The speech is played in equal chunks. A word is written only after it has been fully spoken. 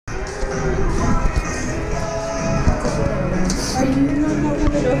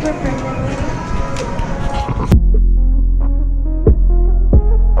for pregnant lady.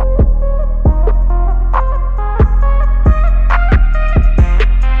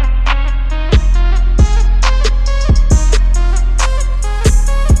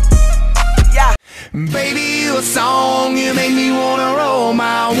 Baby, you a song, you make me wanna roll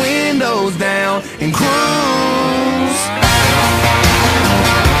my windows down and cruise.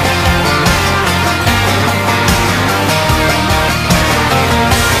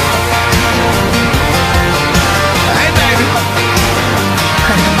 Hey, baby.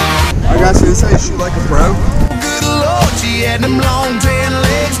 I got you to say shoot like a pro. Good Lord, she had them long tan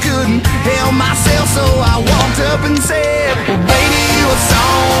legs, couldn't help myself, so I walked up and said, well, baby, you a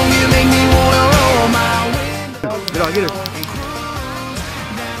song, you make me wanna roll my windows. Get on, get her.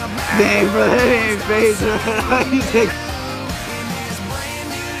 Dang, bro, that ain't face. We'll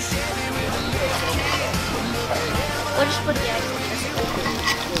just put the ice on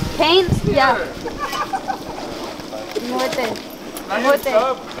this. Paint? Yeah. More thing. More thing.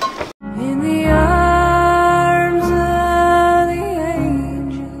 In the arms of the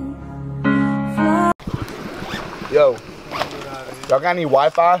angel. Yo, y'all got any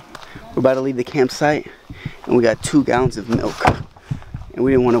Wi-Fi? We're about to leave the campsite, and we got 2 gallons of milk. And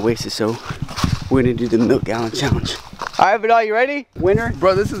we didn't want to waste it, so we're gonna do the milk gallon challenge. All right, Vidal, you ready? Winner?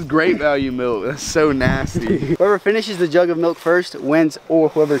 Bro, this is great value milk. That's so nasty. Whoever finishes the jug of milk first wins, or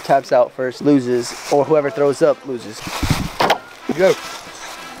whoever taps out first loses, or whoever throws up loses. Go.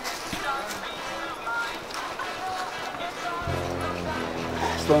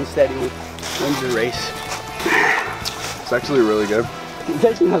 Slow and steady wins the race. It's actually really good. It's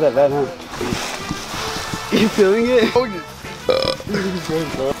actually not that bad, huh? You feeling it?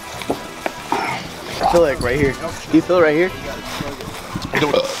 I feel like right here. You feel it right here?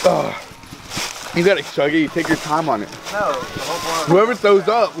 You gotta chug it, you take your time on it. No. Whoever throws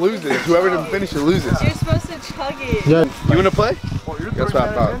up loses. Whoever doesn't finish it loses. You're supposed to chug it. Yeah. You wanna play? That's what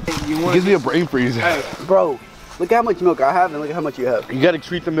I thought. It gives me a brain freeze. Bro, look how much milk I have and look at how much you have. You gotta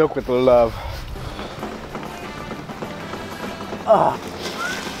treat the milk with love.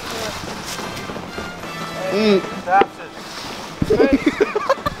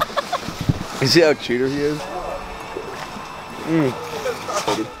 You see how cheater he is?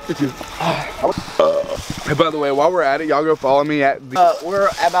 Hey, by the way, while we're at it, y'all go follow me at the... We're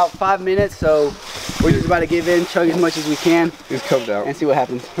about 5 minutes, so we're just about to give in, chug as much as we can. He's covered out. And see what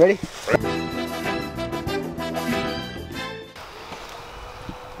happens. Ready?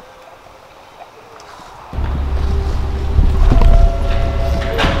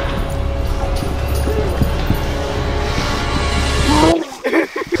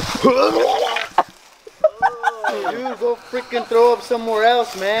 Dude, go freaking throw up somewhere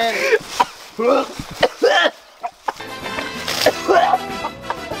else, man.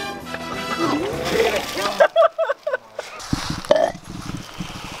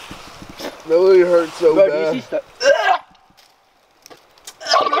 That really hurts so bad.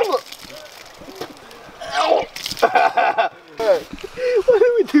 Why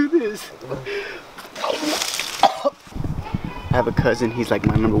did we do this? I have a cousin, he's like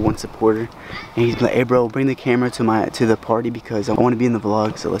my #1 supporter, and he's like, hey bro, bring the camera to the party because I want to be in the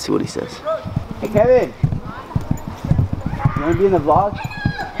vlog, so let's see what he says. Hey Kevin, you want to be in the vlog?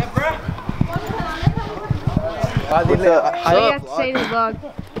 Yeah, bro. What do you have to say in the vlog?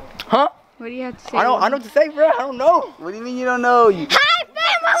 Huh? What do you have to say? I don't know what to say, bro. I don't know. What do you mean you don't know? Hi,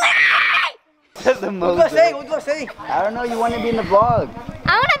 family! That's the most. What do you gonna say? I don't know. You want to be in the vlog?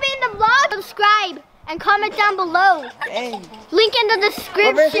 I want to be in the vlog. Subscribe and comment down below. Dang. Link in the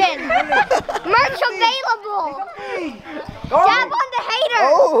description. Merch available. Dab on the hater.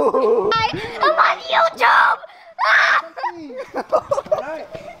 Oh. I'm on YouTube.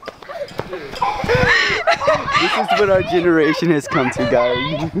 This is what our generation has come to,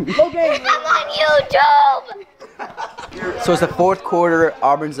 guys. I'm on YouTube. So it's the 4th quarter.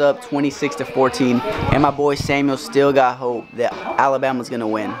 Auburn's up 26-14, and my boy Samuel still got hope that Alabama's gonna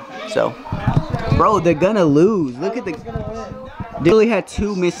win. So, bro, they're gonna lose. Look at the. They only had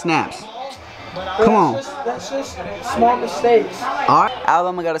 2 missed snaps. Come on. That's just small mistakes. All right.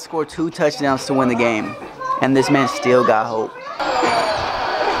 Alabama got to score 2 touchdowns to win the game, and this man still got hope.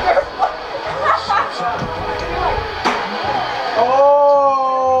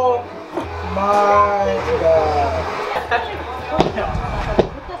 Oh my God.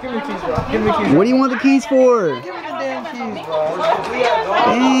 Give me the keys, bro. Give me the keys. What do you want the keys for? Give me the damn keys, bro.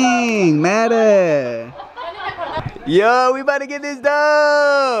 Dang, Matta. Yo, we about to get this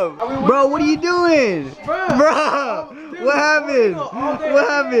dub. Bro, what are you doing? Bro, what happened? What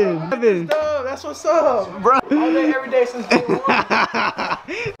happened? That's what's up. Bro. All day, every day since day 1.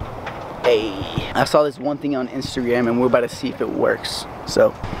 Hey, I saw this one thing on Instagram and we're about to see if it works.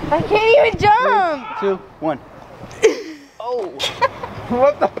 So, I can't even jump. 2, 1. Oh.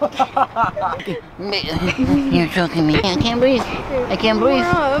 What the? You're choking me. I can't breathe. I can't breathe.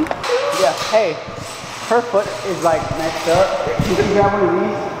 Yeah, hey, her foot is like messed up. You can grab one of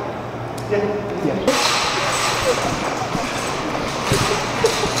these. Yeah.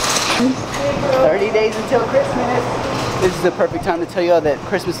 30 days until Christmas. This is the perfect time to tell y'all that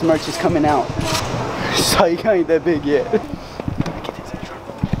Christmas merch is coming out. So you ain't that big yet.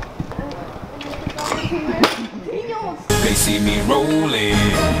 They see me rolling,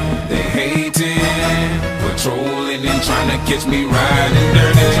 they hating, patrolling and trying to catch me riding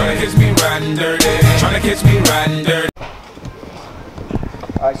dirty, trying to catch me riding dirty, trying to catch me riding dirty.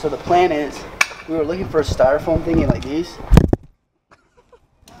 Alright, so the plan is, we were looking for a styrofoam thingy like these.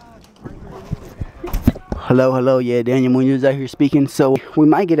 Hello, hello, yeah, Daniel Munoz out here speaking. So we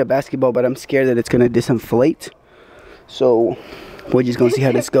might get a basketball, but I'm scared that it's gonna disinflate. So we're just gonna see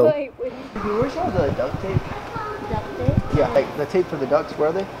how this go. Where's all the duct tape? Duct tape? Yeah, like the tape for the ducks, where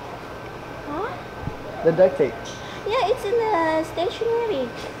are they? Huh? The duct tape. Yeah, it's in the stationery.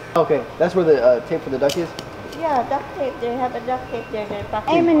 Okay, that's where the tape for the duck is? Yeah, duct tape. They have a duct tape there.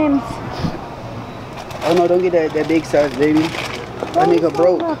 M&M's. Oh no, don't get that big size, baby. That nigga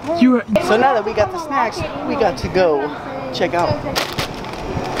broke. So now that we got the snacks, we got to go check out.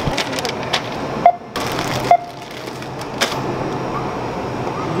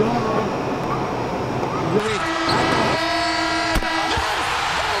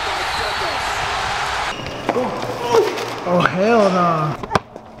 Oh, hell no.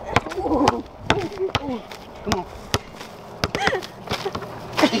 Come on.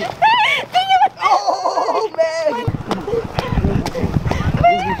 Oh, man.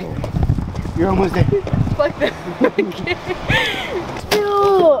 You're almost there. Fuck that.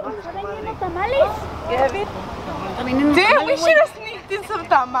 Damn, we should have sneaked in some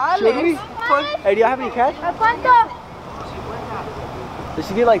tamales. Should we? Hey, do y'all have any cash?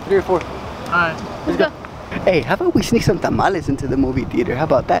 Let's get like 3 or 4. Alright. Let's go. Hey, how about we sneak some tamales into the movie theater? How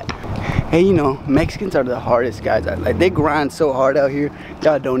about that? Hey, you know, Mexicans are the hardest guys. Like, they grind so hard out here,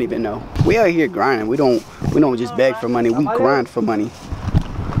 y'all don't even know. We out here grinding. We don't just beg for money. We grind for money.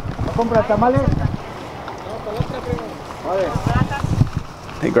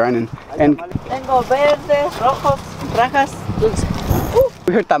 They grinding. And Tengo verdes, rojos, rajas.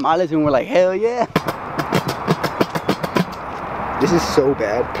 we heard tamales and we're like, hell yeah. This is so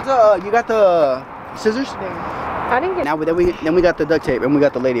bad. You got the scissors? I didn't get. Now then we got the duct tape and we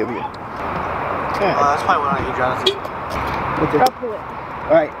got the lady over here. That's probably what I eat, Jonathan.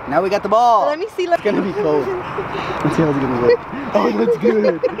 All right, now we got the ball. Let me see. It's gonna be cold. Let's see how it's gonna look. Oh, it looks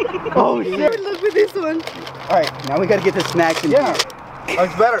good. Oh shit. Look with this one. All right, now we gotta get the snacks in here. Oh,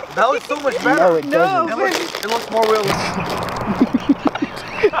 it's better. That looks so much better. No, it doesn't. It looks more realistic.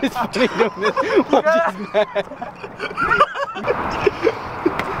 It's funny doing this. I'm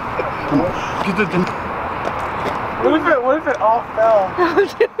just mad. What if it all fell?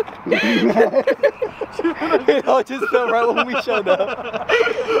 It all just fell right when we showed up.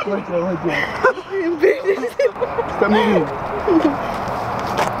 Watch out. Stop moving.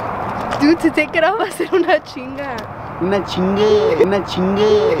 Dude, to take it off va a ser una chinga. Una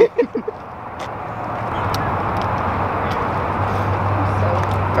chingue.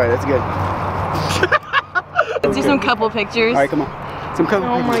 Alright, that's good. Let's do some couple pictures. Alright, come on. Some couple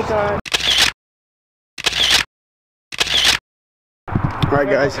Oh my god. Alright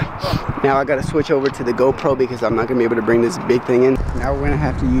guys, now I gotta switch over to the GoPro because I'm not gonna be able to bring this big thing in. Now we're gonna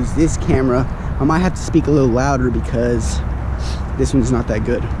have to use this camera. I might have to speak a little louder because this one's not that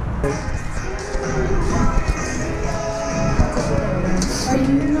good.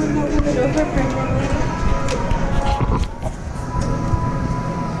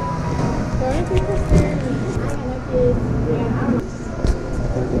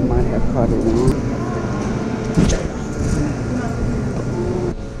 They might have caught it wrong.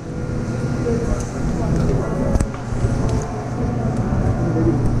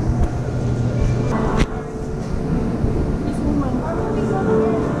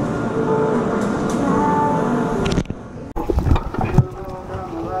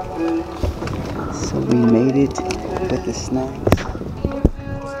 So we made it with the snacks.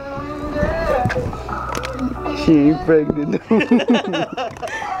 She ain't pregnant.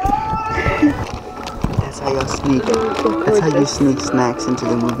 That's how y'all sneak. That's how you sneak snacks into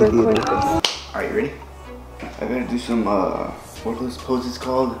the movie theater. Are you ready? I gotta do some, what are those poses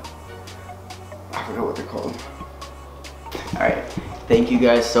called? I forgot what they're called. Alright, thank you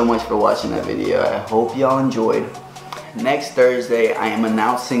guys so much for watching that video. I hope y'all enjoyed. next Thursday, I am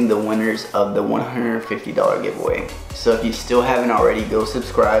announcing the winners of the $150 giveaway. So if you still haven't already, go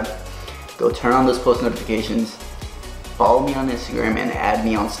subscribe, go turn on those post notifications, follow me on Instagram, and add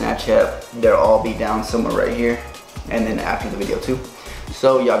me on Snapchat. They'll all be down somewhere right here, and then after the video too.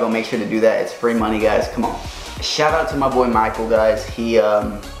 So y'all go make sure to do that. It's free money, guys. Come on. Shout out to my boy Michael, guys. He's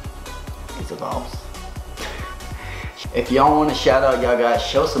a boss. If y'all want a shout out, y'all guys,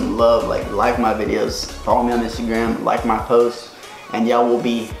 show some love. Like my videos, follow me on Instagram, like my posts, and y'all will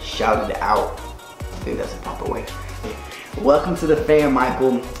be shouted out. I think that's the proper way. Welcome to the fam,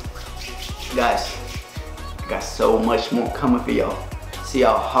 Michael. Guys, I got so much more coming for y'all. See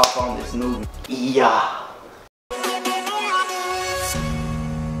y'all hop on this movie. Yeah.